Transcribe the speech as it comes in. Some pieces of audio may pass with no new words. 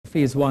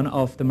Phase 1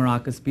 of the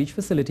Maracas Beach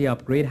Facility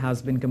upgrade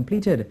has been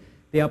completed.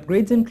 The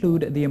upgrades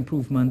include the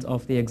improvement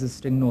of the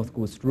existing North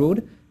Coast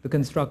Road, the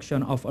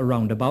construction of a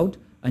roundabout,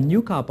 a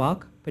new car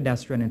park,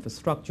 pedestrian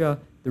infrastructure,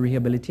 the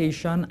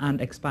rehabilitation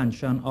and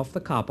expansion of the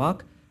car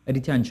park, a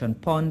detention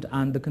pond,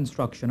 and the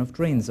construction of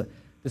drains.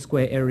 The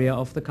square area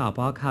of the car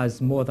park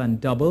has more than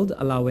doubled,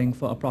 allowing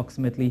for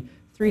approximately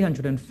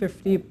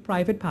 350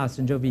 private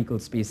passenger vehicle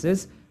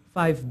spaces,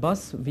 5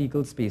 bus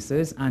vehicle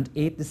spaces, and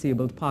 8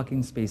 disabled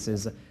parking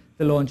spaces.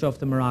 The launch of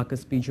the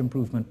Maracas Beach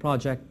Improvement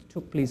Project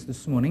took place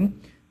this morning.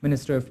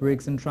 Minister of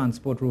Works and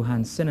Transport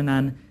Rohan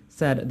Sinanan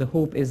said the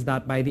hope is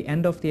that by the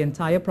end of the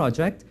entire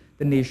project,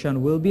 the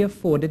nation will be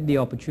afforded the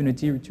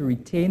opportunity to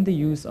retain the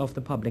use of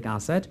the public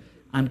asset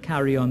and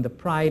carry on the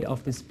pride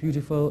of this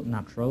beautiful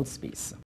natural space.